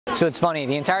So it's funny,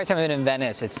 the entire time I've been in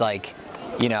Venice, it's like,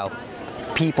 you know,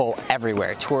 people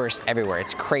everywhere, tourists everywhere,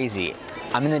 it's crazy.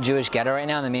 I'm in the Jewish ghetto right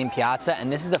now in the main piazza, and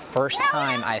this is the first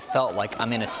time I felt like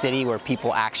I'm in a city where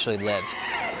people actually live.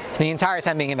 The entire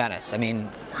time being in Venice, I mean,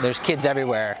 there's kids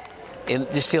everywhere.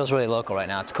 It just feels really local right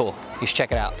now, it's cool. You should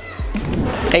check it out.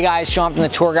 Hey guys, Sean from the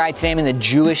tour guide. Today I'm in the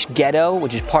Jewish ghetto,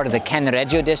 which is part of the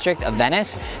Cannaregio district of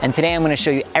Venice. And today I'm going to show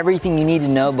you everything you need to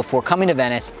know before coming to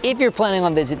Venice if you're planning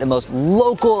on visiting the most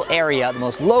local area, the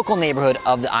most local neighborhood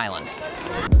of the island.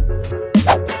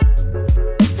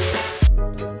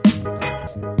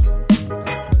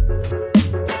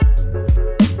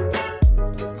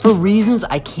 For reasons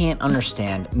I can't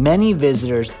understand, many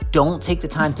visitors don't take the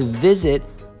time to visit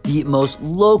the most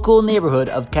local neighborhood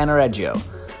of Cannaregio.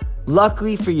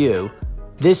 Luckily for you,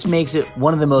 this makes it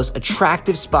one of the most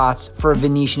attractive spots for a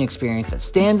Venetian experience that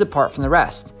stands apart from the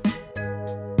rest.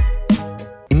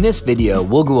 In this video,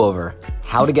 we'll go over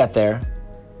how to get there,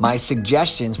 my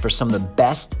suggestions for some of the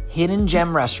best hidden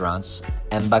gem restaurants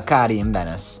and Bacardi in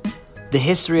Venice, the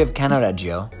history of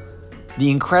Cannaregio,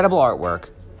 the incredible artwork,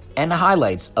 and the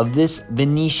highlights of this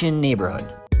Venetian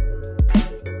neighborhood.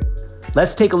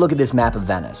 Let's take a look at this map of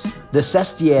Venice. The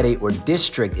sestiere or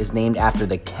district is named after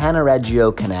the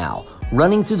Cannaregio Canal,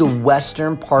 running through the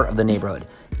western part of the neighborhood.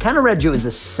 Cannaregio is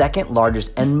the second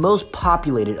largest and most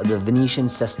populated of the Venetian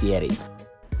sestieri.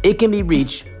 It can be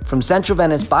reached from central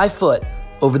Venice by foot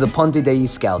over the Ponte degli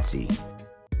Scalzi.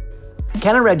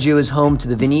 Cannaregio is home to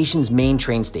the Venetian's main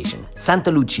train station,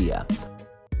 Santa Lucia.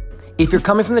 If you're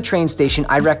coming from the train station,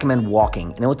 I recommend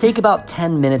walking, and it will take about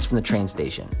 10 minutes from the train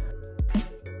station.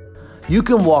 You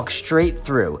can walk straight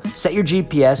through. Set your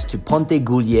GPS to Ponte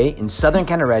Guglie in southern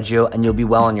Cannaregio and you'll be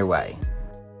well on your way.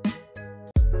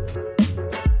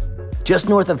 Just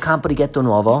north of Campo di Ghetto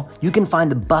Nuovo, you can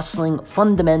find the bustling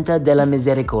Fondamenta della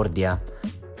Misericordia.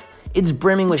 It's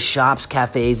brimming with shops,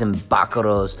 cafes, and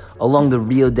baccaros along the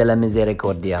Rio della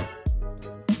Misericordia.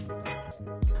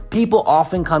 People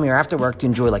often come here after work to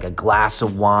enjoy like a glass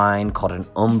of wine called an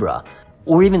umbra,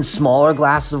 or even smaller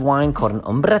glasses of wine called an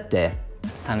ombrette.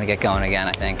 It's time to get going again,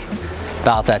 I think.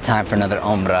 About that time for another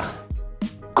ombra.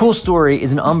 Cool story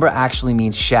is an umbra actually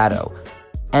means shadow.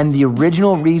 And the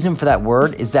original reason for that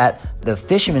word is that the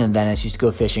fishermen in Venice used to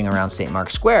go fishing around St.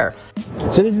 Mark's Square.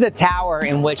 So this is the tower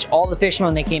in which all the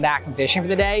fishermen, when they came back from fishing for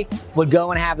the day, would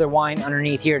go and have their wine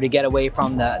underneath here to get away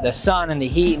from the sun and the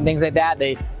heat and things like that.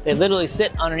 They literally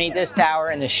sit underneath this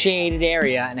tower in the shaded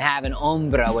area and have an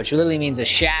ombra, which literally means a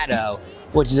shadow,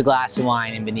 which is a glass of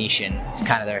wine in Venetian. It's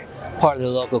kind of their part of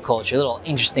their local culture. A little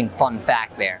interesting fun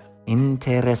fact there.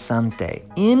 Interessante.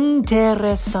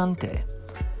 Interessante.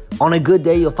 On a good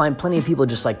day, you'll find plenty of people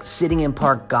just like sitting in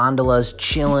park gondolas,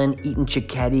 chilling, eating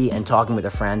cicchetti, and talking with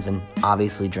their friends, and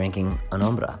obviously drinking an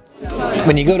ombra.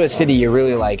 When you go to a city, you're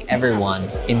really like, everyone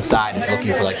inside is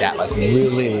looking for like that, like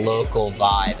really local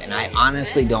vibe. And I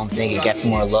honestly don't think it gets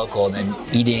more local than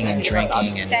eating and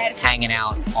drinking and hanging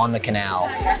out on the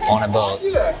canal on a boat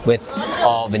with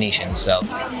all Venetians. So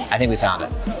I think we found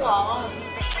it.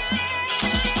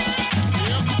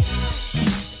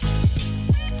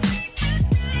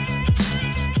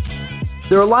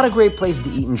 There are a lot of great places to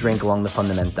eat and drink along the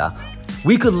Fondamenta.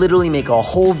 We could literally make a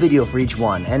whole video for each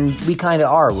one, and we kind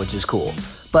of are, which is cool.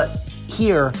 But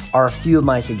here are a few of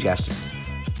my suggestions.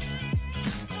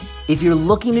 If you're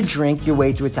looking to drink your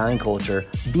way through Italian culture,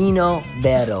 Vino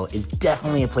Vero is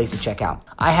definitely a place to check out.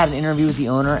 I had an interview with the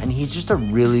owner, and he's just a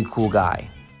really cool guy.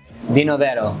 Vino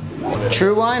Vero,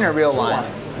 true wine or real wine?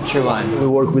 True wine. We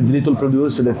work with little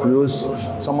producers that produce,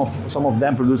 some of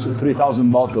them produce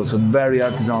 3,000 bottles of very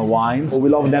artisanal wines. We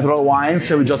love natural wines,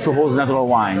 so we just propose natural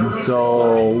wine.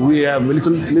 So we have a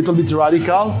little bit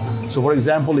radical. So for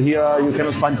example, here you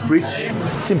cannot find spritz.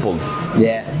 Simple.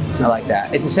 Yeah, I like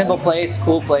that. It's a simple place,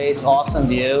 cool place, awesome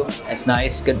view. It's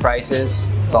nice, good prices.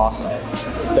 It's awesome.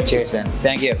 Cheers, man.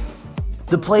 Thank you.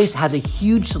 The place has a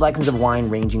huge selection of wine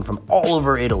ranging from all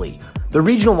over Italy. The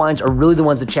regional wines are really the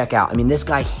ones to check out. I mean, this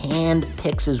guy hand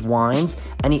picks his wines,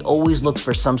 and he always looks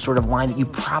for some sort of wine that you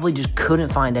probably just couldn't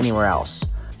find anywhere else.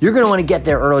 You're gonna wanna get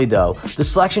there early though. The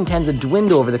selection tends to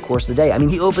dwindle over the course of the day. I mean,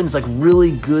 he opens like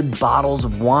really good bottles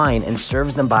of wine and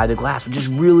serves them by the glass, which is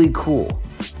really cool.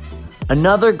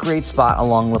 Another great spot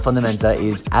along La Fondamenta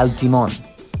is Al Timon.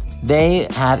 They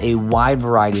have a wide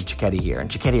variety of cicchetti here, and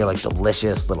cicchetti are like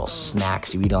delicious little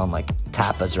snacks you eat on like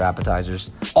tapas or appetizers.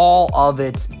 All of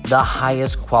it's the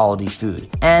highest quality food.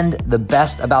 And the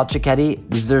best about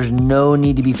cicchetti is there's no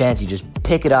need to be fancy, just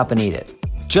pick it up and eat it.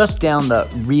 Just down the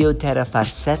Rio Terra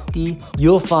Farsetti,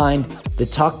 you'll find the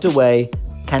tucked away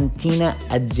Cantina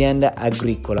Azienda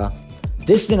Agricola.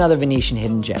 This is another Venetian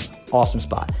hidden gem, awesome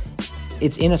spot.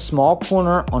 it's in a small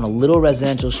corner on a little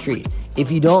residential street.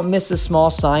 If you don't miss the small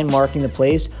sign marking the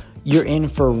place, you're in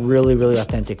for really, really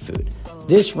authentic food.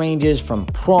 This ranges from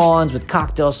prawns with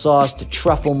cocktail sauce to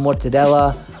truffle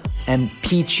mortadella and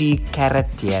peachy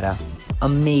carrettiera.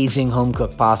 Amazing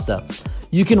home-cooked pasta.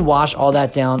 You can wash all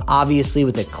that down, obviously,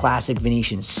 with a classic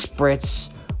Venetian spritz,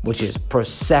 which is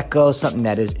Prosecco, something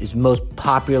that is most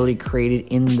popularly created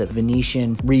in the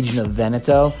Venetian region of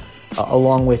Veneto,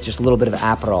 along with just a little bit of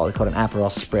Aperol. They call it an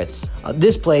Aperol spritz.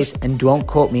 This place, and don't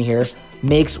quote me here,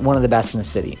 makes one of the best in the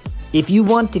city. If you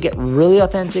want to get really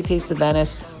authentic taste of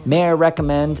Venice, may I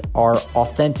recommend our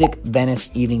authentic Venice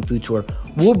evening food tour.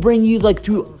 We'll bring you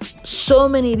through so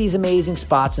many of these amazing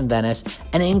spots in Venice,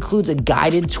 and it includes a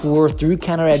guided tour through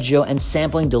Cannaregio and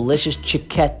sampling delicious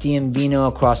cicchetti and vino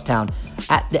across town.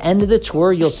 At the end of the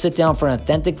tour, you'll sit down for an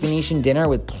authentic Venetian dinner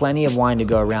with plenty of wine to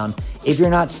go around. If you're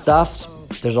not stuffed,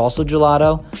 there's also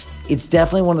gelato. It's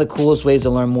definitely one of the coolest ways to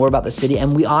learn more about the city,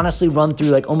 and we honestly run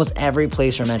through almost every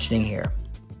place we're mentioning here.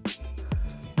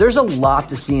 There's a lot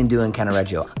to see and do in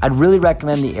Cannaregio. I'd really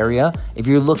recommend the area if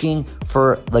you're looking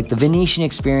for the Venetian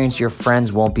experience your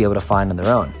friends won't be able to find on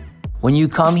their own. When you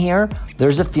come here,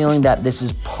 there's a feeling that this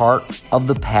is part of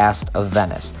the past of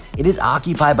Venice. It is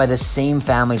occupied by the same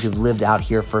families who've lived out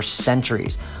here for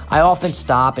centuries. I often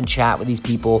stop and chat with these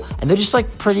people, and they're just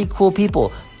pretty cool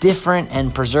people, different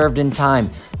and preserved in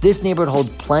time. This neighborhood holds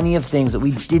plenty of things that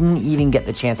we didn't even get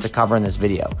the chance to cover in this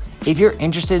video. If you're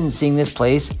interested in seeing this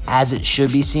place as it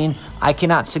should be seen, I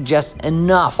cannot suggest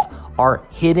enough our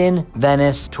Hidden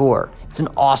Venice tour. It's an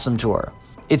awesome tour.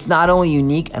 It's not only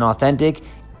unique and authentic,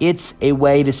 it's a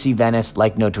way to see Venice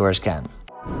like no tourist can.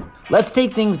 Let's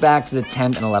take things back to the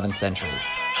 10th and 11th century.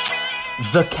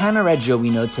 The Cannaregio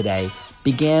we know today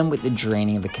began with the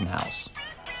draining of the canals.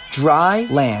 Dry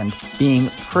land being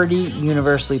pretty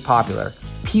universally popular,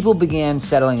 people began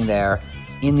settling there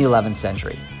in the 11th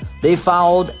century. They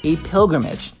followed a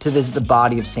pilgrimage to visit the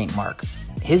body of St. Mark.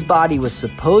 His body was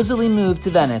supposedly moved to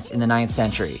Venice in the 9th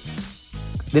century.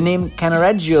 The name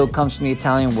Cannaregio comes from the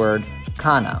Italian word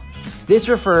canna. This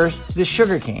refers to the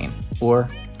sugarcane, or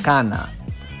canna,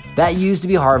 that used to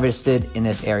be harvested in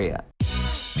this area.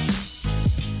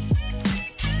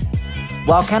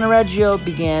 While Cannaregio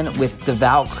began with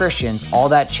devout Christians, all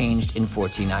that changed in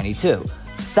 1492.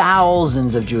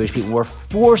 Thousands of Jewish people were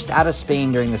forced out of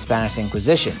Spain during the Spanish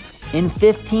Inquisition. In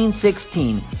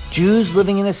 1516, Jews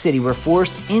living in the city were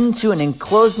forced into an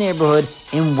enclosed neighborhood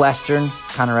in western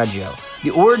Cannaregio.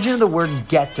 The origin of the word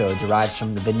ghetto derives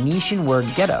from the Venetian word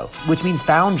ghetto, which means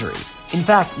foundry. In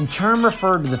fact, the term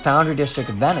referred to the foundry district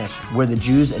of Venice, where the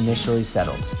Jews initially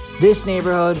settled. This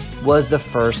neighborhood was the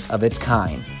first of its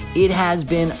kind. It has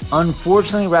been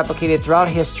unfortunately replicated throughout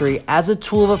history as a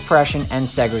tool of oppression and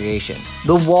segregation.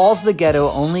 The walls of the ghetto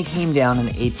only came down in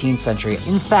the 18th century.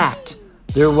 In fact,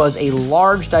 there was a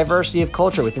large diversity of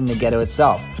culture within the ghetto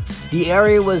itself. The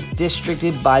area was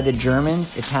districted by the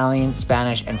Germans, Italian,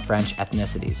 Spanish, and French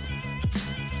ethnicities.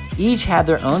 Each had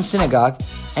their own synagogue,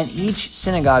 and each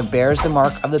synagogue bears the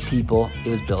mark of the people it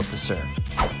was built to serve.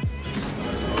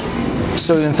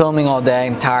 So we've been filming all day.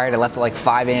 I'm tired. I left at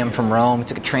 5 a.m. from Rome.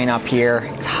 Took a train up here.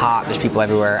 It's hot. There's people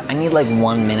everywhere. I need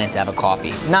 1 minute to have a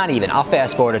coffee. Not even. I'll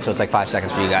fast forward it so it's 5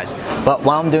 seconds for you guys. But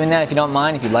while I'm doing that, if you don't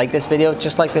mind, if you like this video,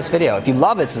 just like this video. If you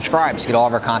love it, subscribe so you get all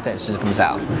of our content as soon as it comes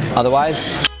out.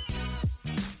 Otherwise,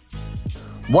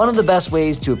 one of the best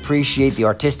ways to appreciate the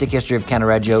artistic history of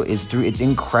Cannaregio is through its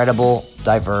incredible,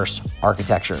 diverse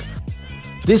architecture.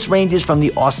 This ranges from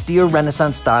the austere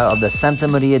Renaissance style of the Santa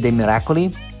Maria dei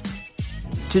Miracoli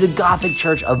to the Gothic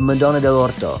church of Madonna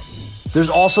dell'Orto. There's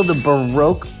also the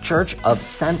Baroque church of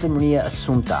Santa Maria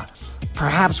Assunta.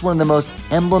 Perhaps one of the most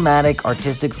emblematic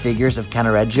artistic figures of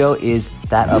Cannaregio is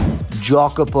that of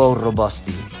Jacopo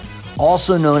Robusti,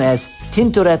 also known as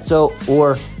Tintoretto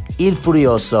or Il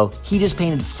Furioso. He just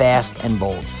painted fast and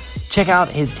bold. Check out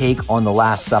his take on the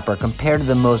Last Supper compared to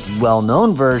the most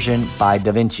well-known version by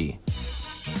Da Vinci.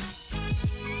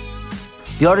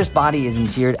 The artist's body is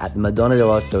interred at the Madonna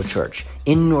dell'Orto Church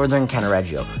in northern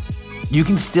Cannaregio. You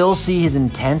can still see his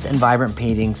intense and vibrant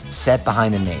paintings set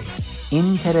behind the nave.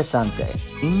 Interessante.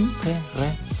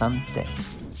 Interessante.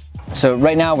 So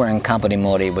right now we're in Campo dei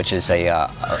Mori, which is a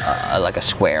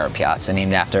square, a piazza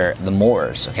named after the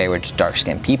Moors, okay, which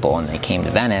dark-skinned people, and they came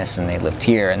to Venice and they lived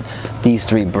here. And these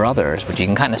three brothers, which you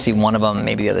can kind of see one of them,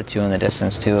 maybe the other two in the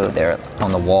distance too, they're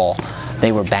on the wall.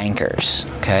 they were bankers,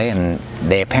 okay? And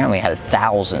they apparently had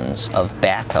thousands of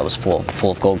bathtubs full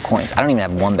of gold coins. I don't even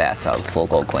have one bathtub full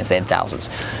of gold coins. They had thousands.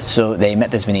 So they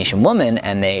met this Venetian woman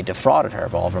and they defrauded her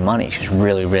of all of her money. She was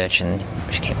really rich and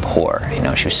she became poor. You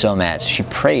know, she was so mad. So she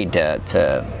prayed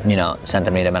to you know,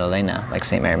 Santa Maria Maddalena, like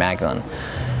St. Mary Magdalene.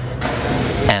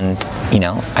 And, you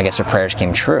know, I guess her prayers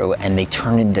came true and they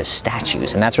turned into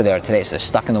statues. And that's where they are today. So they're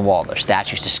stuck in the wall. They're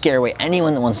statues to scare away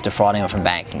anyone that wants defrauding them from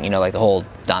banking. You know, like the whole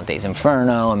Dante's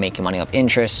Inferno and making money off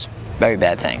interest. Very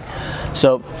bad thing.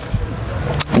 So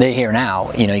they're here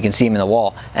now. You know, you can see them in the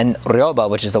wall. And Rioba,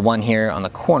 which is the one here on the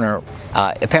corner,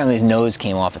 apparently his nose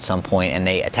came off at some point and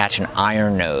they attached an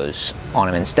iron nose on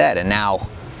him instead. And now,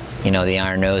 you know, the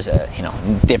iron nose, you know,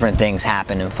 different things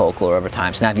happen in folklore over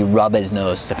time. So now if you rub his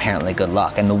nose, it's apparently good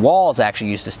luck. And the walls actually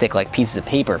used to stick like pieces of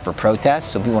paper for protests,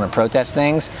 so people want to protest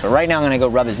things. But right now I'm gonna go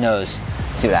rub his nose,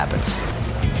 see what happens.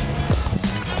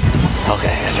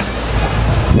 Okay.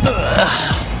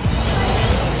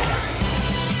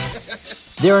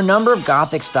 There are a number of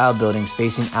Gothic style buildings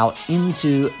facing out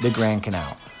into the Grand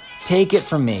Canal. Take it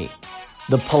from me,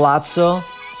 the Palazzo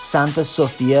Santa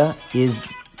Sofia is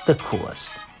the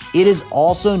coolest. It is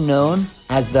also known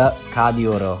as the Ca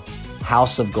d'Oro,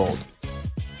 House of Gold.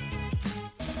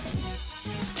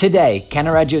 Today,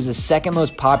 Cannaregio is the second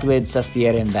most populated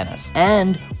sestiere in Venice.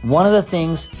 And one of the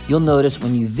things you'll notice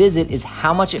when you visit is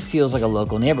how much it feels like a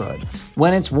local neighborhood.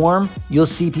 When it's warm, you'll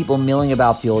see people milling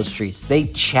about the old streets. They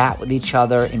chat with each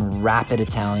other in rapid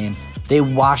Italian. They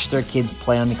watch their kids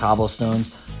play on the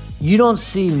cobblestones. You don't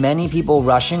see many people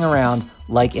rushing around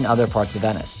like in other parts of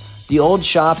Venice. The old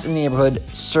shops in the neighborhood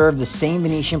serve the same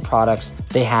Venetian products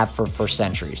they have for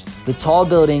centuries. The tall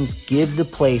buildings give the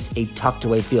place a tucked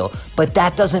away feel, but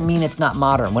that doesn't mean it's not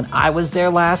modern. When I was there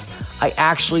last, I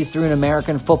actually threw an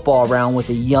American football around with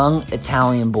a young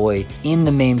Italian boy in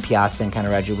the main piazza in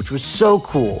Cannaregio, which was so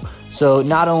cool. So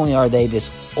not only are they this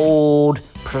old,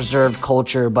 preserved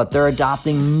culture, but they're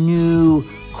adopting new,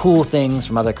 cool things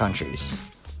from other countries.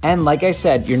 And like I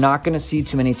said, you're not gonna see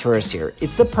too many tourists here.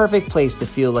 It's the perfect place to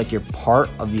feel like you're part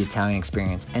of the Italian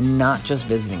experience and not just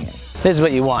visiting it. This is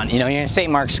what you want. You know, you're in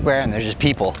St. Mark's Square and there's just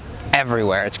people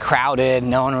everywhere. It's crowded,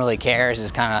 no one really cares.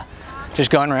 It's kind of just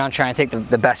going around trying to take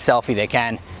the best selfie they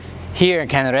can. Here in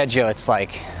Cannaregio, it's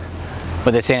like,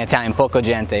 what they say in Italian, poco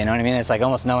gente, you know what I mean? It's like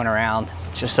almost no one around.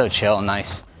 It's just so chill and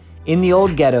nice. In the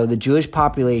old ghetto, the Jewish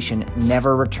population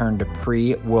never returned to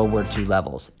pre-World War II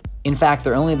levels. In fact,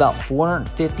 there are only about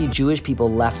 450 Jewish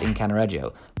people left in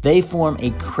Cannaregio. They form a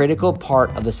critical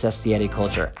part of the sestiere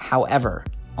culture. However,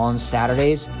 on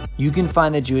Saturdays, you can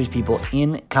find the Jewish people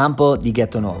in Campo di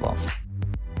Ghetto Nuovo.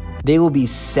 They will be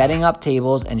setting up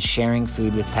tables and sharing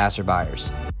food with passerbyers.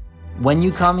 When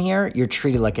you come here, you're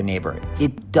treated like a neighbor.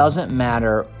 It doesn't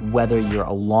matter whether you're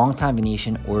a longtime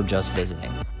Venetian or just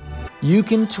visiting. You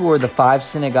can tour the 5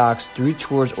 synagogues through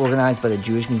tours organized by the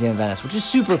Jewish Museum of Venice, which is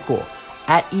super cool.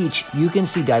 At each, you can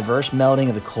see diverse melding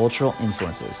of the cultural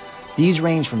influences. These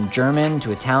range from German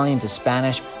to Italian to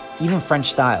Spanish, even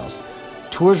French styles.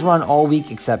 Tours run all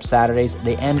week except Saturdays.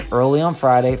 They end early on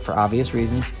Friday for obvious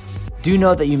reasons. Do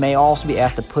note that you may also be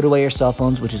asked to put away your cell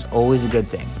phones, which is always a good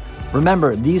thing.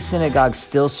 Remember, these synagogues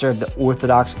still serve the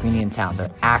Orthodox community in town.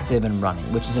 They're active and running,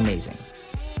 which is amazing.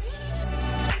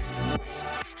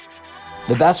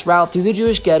 The best route through the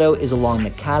Jewish ghetto is along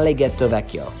the Cannaregio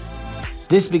Vecchio.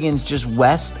 This begins just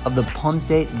west of the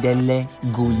Ponte delle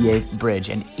Guglie Bridge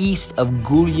and east of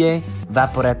Guglie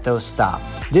Vaporetto stop.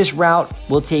 This route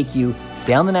will take you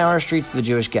down the narrow streets of the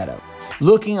Jewish ghetto.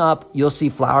 Looking up, you'll see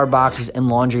flower boxes and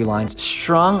laundry lines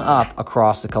strung up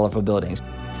across the colorful buildings.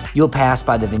 You'll pass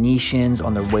by the Venetians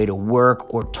on their way to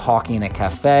work or talking in a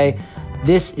cafe.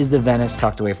 This is the Venice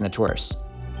tucked away from the tourists.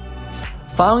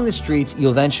 Following the streets,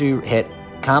 you'll eventually hit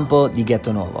Campo di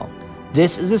Ghetto Nuovo.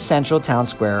 This is the central town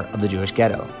square of the Jewish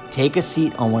ghetto. Take a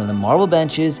seat on one of the marble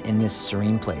benches in this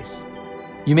serene place.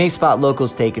 You may spot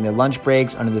locals taking their lunch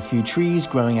breaks under the few trees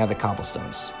growing out of the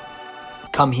cobblestones.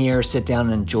 Come here, sit down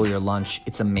and enjoy your lunch.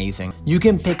 It's amazing. You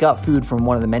can pick up food from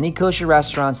one of the many kosher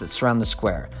restaurants that surround the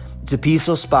square. It's a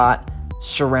peaceful spot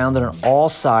surrounded on all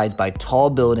sides by tall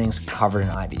buildings covered in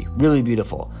ivy. Really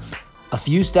beautiful. A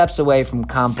few steps away from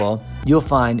Campo, you'll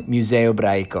find Museo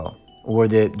Ebraico, or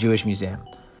the Jewish Museum.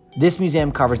 This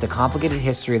museum covers the complicated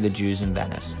history of the Jews in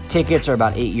Venice. Tickets are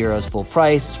about €8 full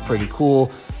price. It's pretty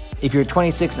cool. If you're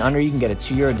 26 and under, you can get a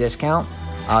 €2 discount.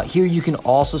 Here you can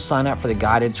also sign up for the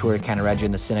guided tour of Cannaregio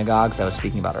and the synagogues that I was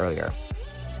speaking about earlier.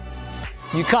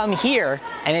 You come here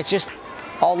and it's just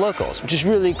all locals, which is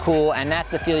really cool, and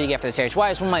that's the feel you get for this area. It's why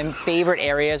it's one of my favorite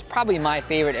areas, probably my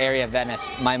favorite area of Venice,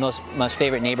 my most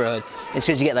favorite neighborhood. It's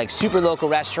because you get like super local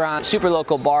restaurants, super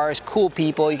local bars, cool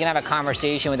people. You can have a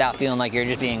conversation without feeling like you're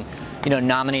just being, you know,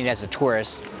 nominated as a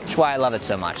tourist. That's why I love it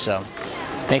so much. So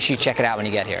make sure you check it out when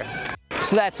you get here.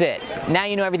 So that's it. Now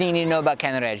you know everything you need to know about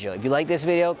Cannaregio. If you like this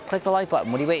video, click the like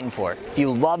button. What are you waiting for? If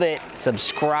you love it,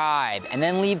 subscribe, and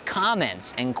then leave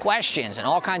comments and questions and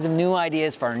all kinds of new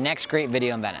ideas for our next great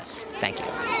video in Venice. Thank you.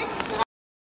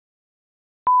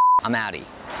 I'm outie.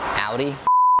 Outie?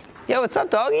 Yo, what's up,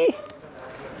 doggy?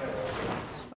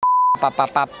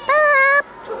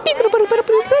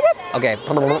 Okay,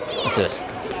 let's do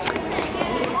this.